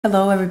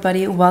Hello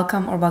everybody,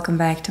 welcome or welcome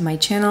back to my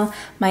channel.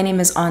 My name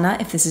is Anna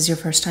if this is your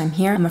first time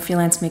here. I'm a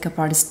freelance makeup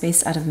artist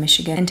based out of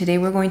Michigan, and today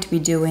we're going to be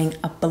doing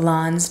a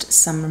blonzed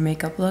summer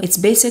makeup look. It's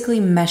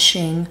basically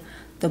meshing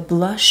the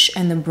blush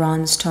and the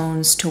bronze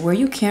tones to where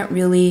you can't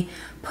really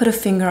put a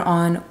finger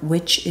on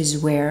which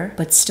is where,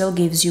 but still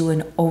gives you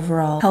an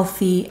overall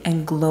healthy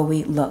and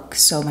glowy look.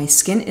 So my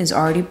skin is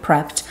already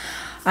prepped.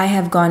 I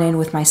have gone in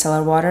with my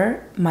micellar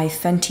water, my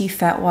Fenty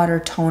Fat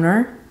Water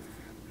Toner,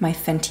 my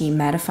Fenty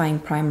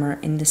mattifying primer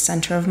in the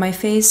center of my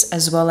face,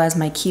 as well as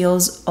my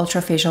Kiehl's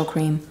Ultra Facial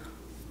Cream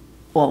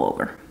all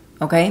over,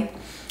 okay?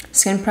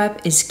 Skin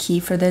prep is key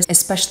for this,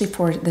 especially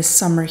for the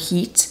summer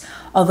heat.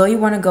 Although you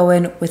want to go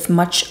in with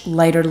much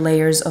lighter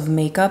layers of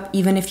makeup,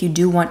 even if you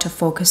do want to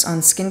focus on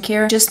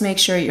skincare, just make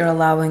sure you're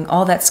allowing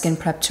all that skin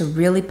prep to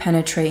really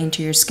penetrate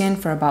into your skin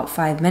for about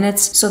 5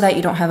 minutes so that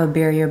you don't have a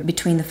barrier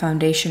between the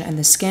foundation and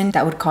the skin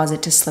that would cause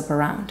it to slip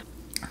around.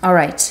 All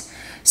right.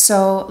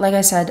 So, like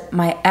I said,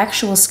 my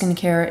actual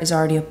skincare is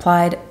already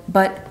applied,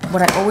 but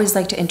what I always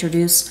like to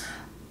introduce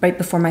right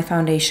before my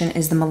foundation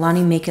is the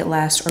Milani Make It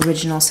Last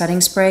Original Setting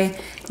Spray.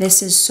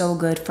 This is so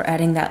good for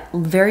adding that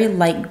very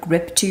light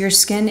grip to your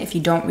skin. If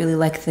you don't really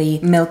like the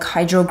Milk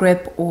Hydro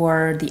Grip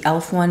or the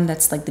e.l.f. one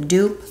that's like the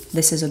dupe,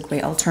 this is a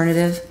great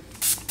alternative.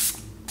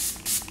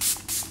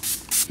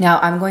 Now,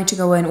 I'm going to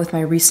go in with my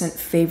recent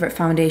favorite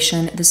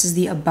foundation. This is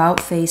the About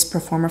Face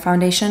Performer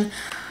Foundation.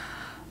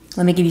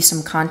 Let me give you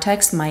some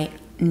context. My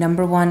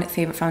 #1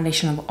 favorite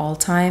foundation of all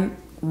time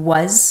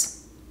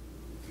was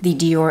the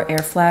Dior Air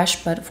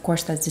Flash, but of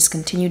course that's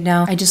discontinued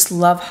now. I just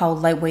love how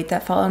lightweight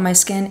that felt on my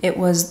skin. It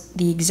was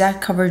the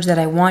exact coverage that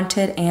I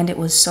wanted, and it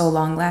was so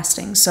long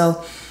lasting.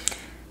 So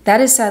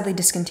that is sadly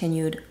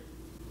discontinued.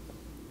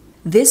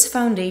 This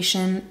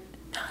foundation,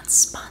 not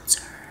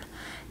sponsored.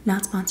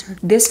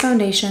 This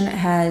foundation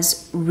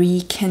has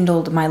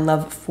rekindled my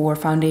love for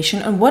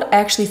foundation and what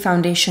actually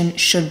foundation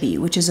should be,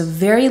 which is a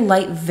very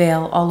light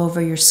veil all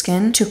over your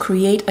skin to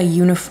create a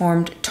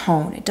uniformed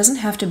tone. It doesn't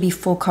have to be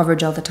full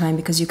coverage all the time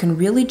because you can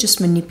really just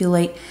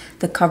manipulate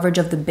the coverage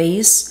of the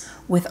base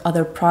with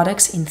other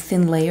products in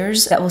thin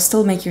layers that will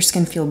still make your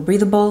skin feel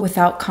breathable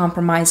without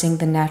compromising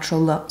the natural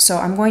look. So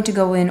I'm going to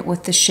go in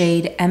with the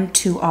shade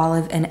M2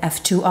 Olive and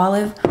F2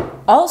 Olive.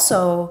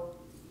 Also,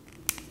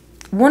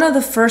 one of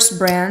the first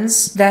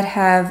brands that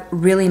have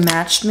really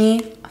matched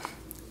me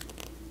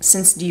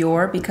since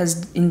Dior,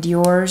 because in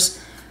Dior's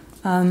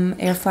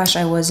Air Flash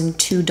I was in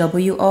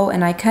 2WO,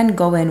 and I can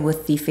go in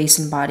with the Face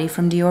and Body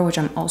from Dior, which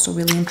I'm also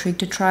really intrigued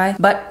to try,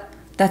 but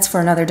that's for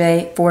another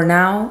day. For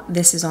now,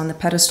 this is on the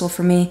pedestal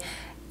for me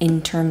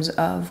in terms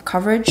of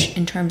coverage,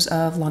 in terms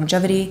of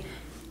longevity,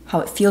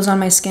 how it feels on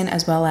my skin,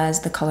 as well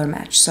as the color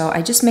match. So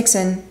I just mix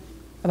in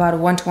about a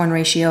 1:1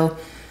 ratio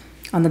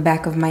on the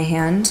back of my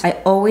hand. I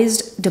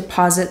always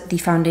deposit the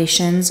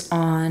foundations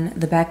on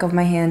the back of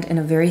my hand in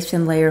a very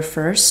thin layer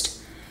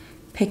first,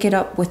 pick it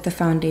up with the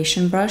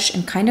foundation brush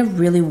and kind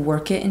of really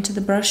work it into the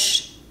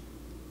brush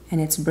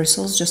and its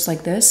bristles just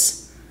like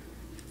this.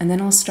 And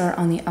then I'll start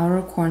on the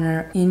outer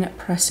corner in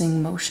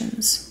pressing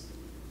motions.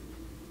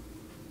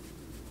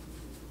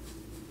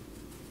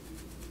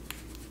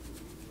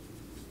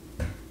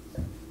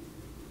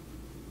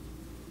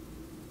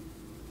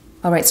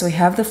 All right, so we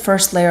have the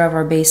first layer of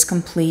our base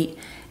complete,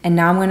 and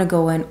now I'm going to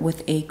go in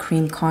with a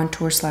cream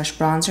contour slash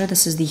bronzer.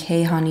 This is the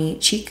Hey Honey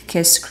Cheek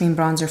Kiss Cream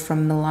Bronzer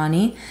from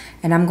Milani,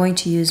 and I'm going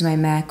to use my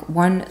MAC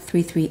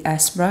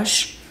 133S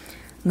brush.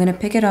 I'm going to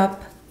pick it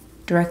up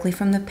directly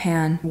from the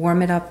pan,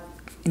 warm it up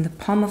in the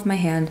palm of my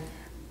hand,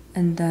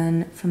 and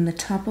then from the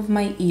top of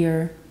my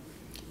ear,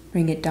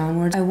 bring it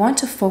downwards. I want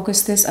to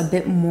focus this a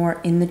bit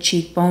more in the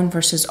cheekbone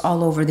versus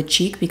all over the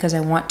cheek because I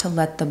want to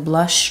let the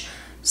blush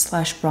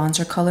slash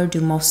bronzer color do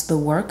most of the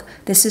work.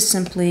 This is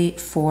simply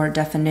for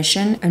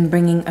definition and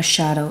bringing a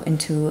shadow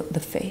into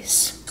the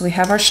face. So we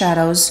have our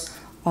shadows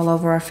all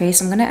over our face.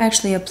 I'm going to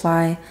actually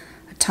apply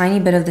a tiny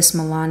bit of this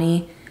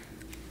Milani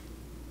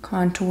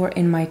contour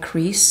in my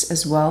crease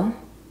as well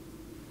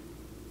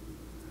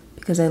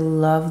because I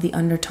love the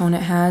undertone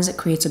it has. It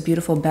creates a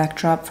beautiful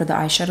backdrop for the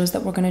eyeshadows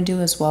that we're going to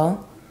do as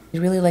well. It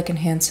really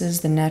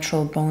enhances the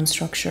natural bone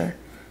structure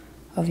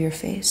of your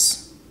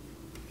face.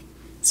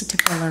 It's a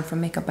tip I learned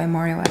from Makeup by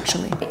Mario,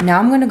 actually. Now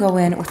I'm going to go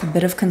in with a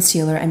bit of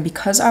concealer, and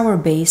because our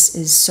base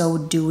is so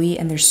dewy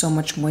and there's so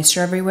much moisture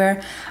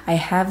everywhere, I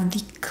have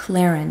the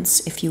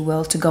clearance, if you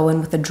will, to go in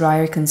with a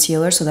drier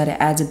concealer so that it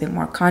adds a bit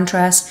more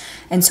contrast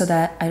and so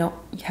that I don't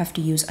have to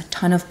use a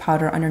ton of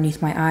powder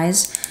underneath my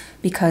eyes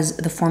because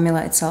the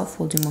formula itself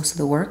will do most of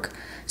the work.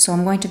 So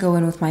I'm going to go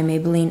in with my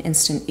Maybelline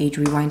Instant Age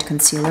Rewind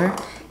Concealer,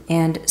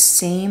 and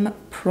same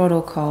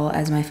protocol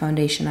as my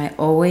foundation. I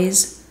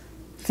always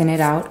thin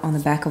it out on the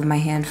back of my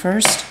hand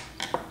first,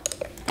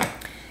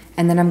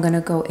 and then I'm going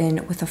to go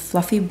in with a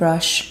fluffy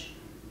brush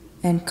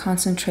and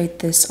concentrate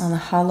this on the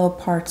hollow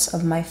parts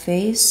of my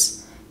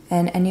face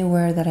and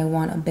anywhere that I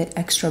want a bit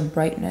extra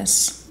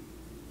brightness.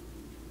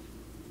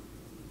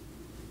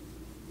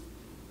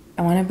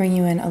 I want to bring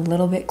you in a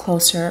little bit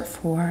closer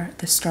for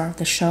the star of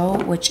the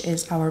show, which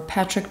is our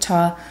Patrick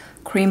Ta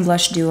cream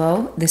blush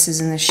duo. This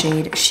is in the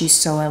shade She's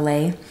So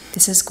LA.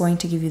 This is going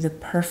to give you the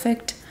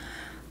perfect,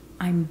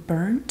 I'm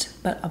burnt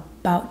but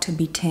about to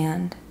be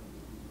tanned,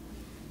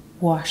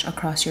 wash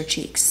across your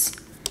cheeks.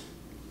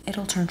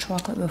 It'll turn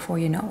chocolate before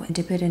you know it.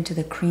 Dip it into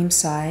the cream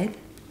side.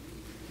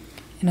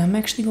 And I'm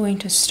actually going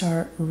to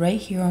start right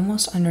here,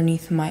 almost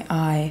underneath my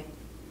eye,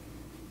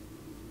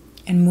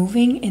 and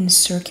moving in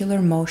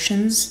circular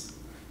motions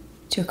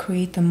to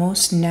create the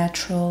most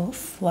natural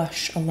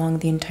flush along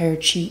the entire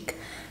cheek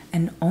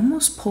and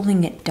almost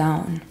pulling it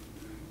down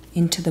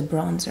into the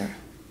bronzer.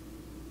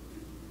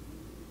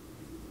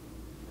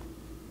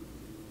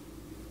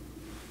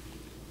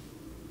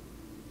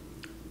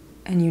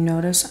 And you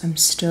notice I'm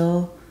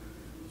still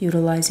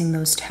utilizing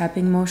those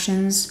tapping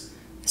motions,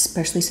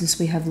 especially since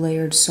we have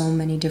layered so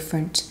many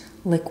different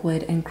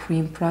liquid and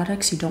cream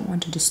products. You don't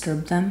want to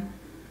disturb them.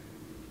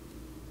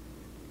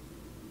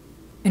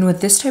 And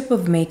with this type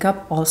of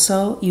makeup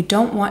also, you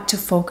don't want to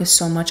focus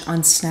so much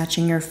on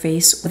snatching your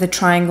face with a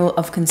triangle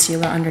of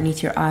concealer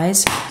underneath your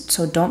eyes.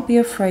 So don't be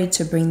afraid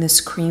to bring this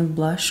cream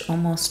blush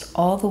almost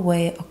all the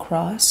way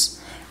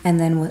across. And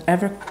then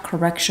whatever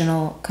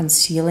correctional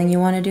concealing you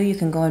want to do, you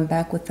can go in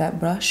back with that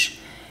brush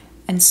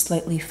and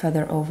slightly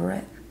feather over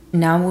it.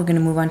 Now we're going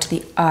to move on to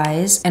the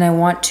eyes, and I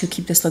want to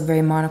keep this look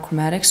very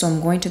monochromatic, so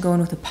I'm going to go in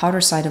with the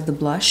powder side of the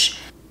blush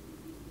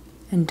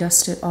and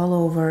dust it all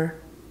over,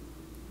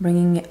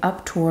 bringing it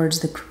up towards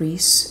the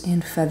crease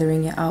and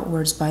feathering it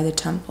outwards by the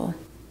temple.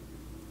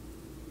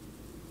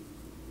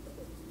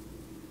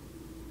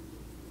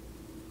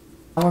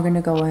 Now we're going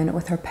to go in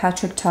with our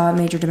Patrick Ta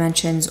Major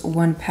Dimensions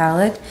 1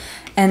 palette,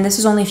 and this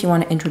is only if you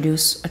want to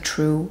introduce a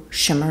true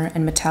shimmer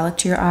and metallic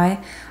to your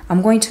eye.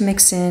 I'm going to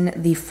mix in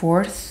the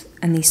 4th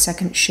and the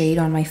 2nd shade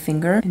on my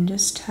finger and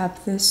just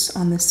tap this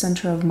on the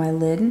center of my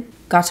lid.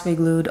 Got to be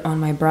glued on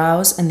my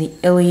brows and the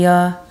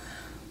Ilia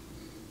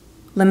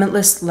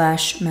Limitless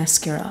Lash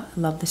Mascara. I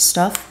love this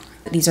stuff.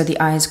 These are the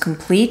eyes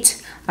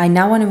complete. I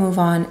now want to move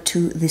on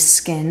to the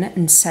skin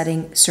and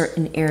setting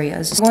certain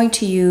areas. I'm going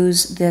to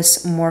use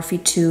this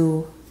Morphe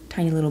 2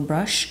 tiny little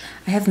brush.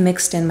 I have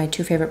mixed in my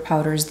 2 favorite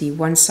powders, the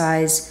One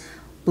Size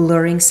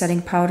Blurring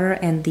Setting Powder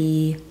and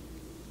the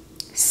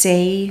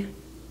Say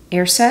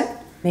Air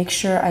Set. Make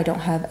sure I don't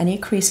have any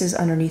creases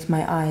underneath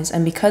my eyes.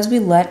 And because we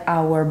let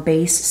our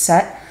base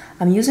set,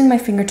 I'm using my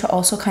finger to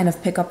also kind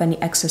of pick up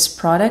any excess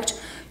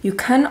product. You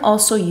can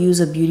also use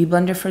a beauty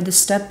blender for this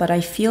step, but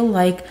I feel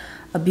like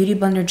a beauty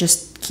blender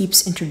just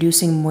keeps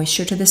introducing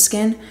moisture to the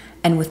skin,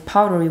 and with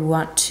powder we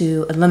want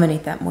to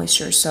eliminate that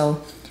moisture.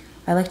 So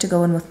I like to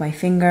go in with my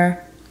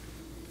finger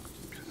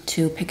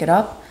to pick it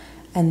up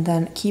and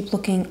then keep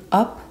looking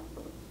up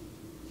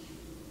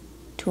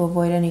to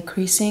avoid any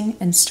creasing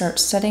and start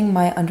setting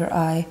my under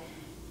eye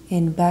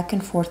in back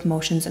and forth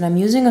motions. And I'm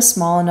using a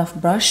small enough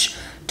brush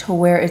to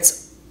where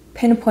it's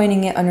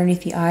pinpointing it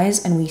underneath the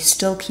eyes and we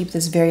still keep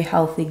this very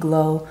healthy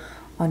glow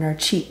on our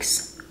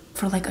cheeks.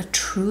 For like a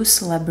true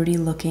celebrity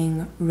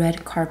looking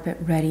red carpet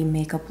ready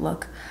makeup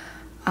look,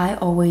 I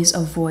always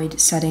avoid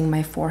setting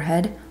my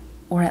forehead,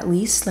 or at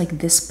least like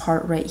this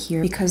part right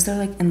here, because they're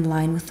like in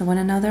line with one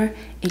another.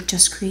 It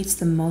just creates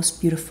the most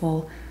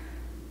beautiful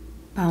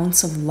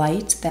bounce of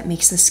light that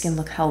makes the skin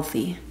look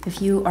healthy.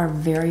 If you are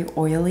very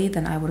oily,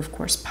 then I would of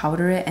course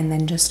powder it and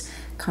then just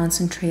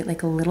concentrate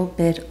like a little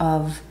bit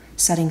of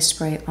setting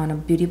spray on a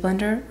beauty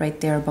blender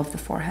right there above the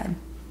forehead.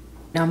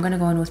 Now I'm going to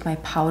go in with my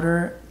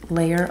powder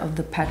layer of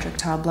the Patrick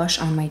Ta blush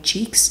on my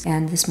cheeks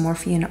and this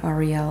Morphe and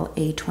L'Oreal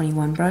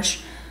A21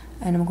 brush,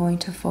 and I'm going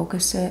to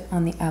focus it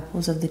on the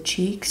apples of the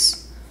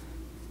cheeks,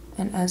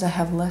 and as I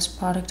have less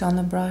product on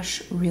the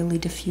brush, really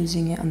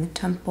diffusing it on the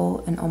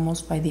temple and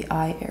almost by the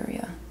eye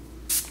area.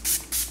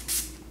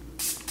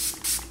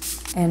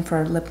 And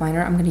for lip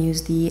liner, I'm going to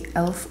use the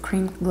e.l.f.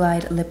 Cream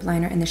Glide lip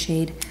liner in the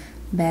shade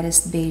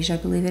Baddest Beige, I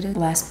believe it is.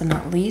 Last but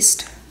not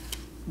least,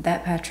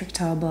 that Patrick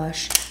Ta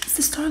blush. It's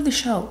the star of the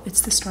show.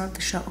 It's the star of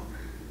the show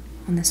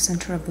on the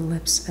center of the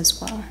lips as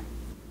well.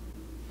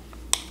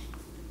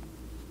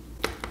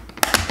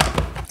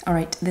 All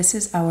right, this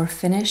is our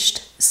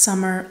finished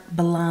summer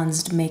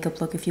blonzed makeup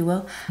look, if you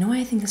will. You know why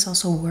I think this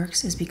also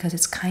works is because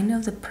it's kind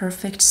of the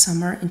perfect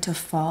summer into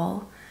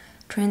fall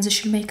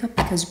transition makeup,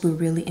 because we're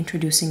really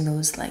introducing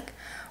those like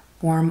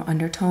warm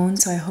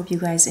undertones. So I hope you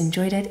guys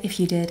enjoyed it. If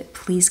you did,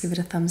 please give it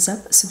a thumbs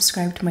up,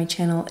 subscribe to my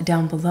channel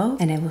down below,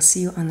 and I will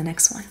see you on the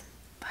next one.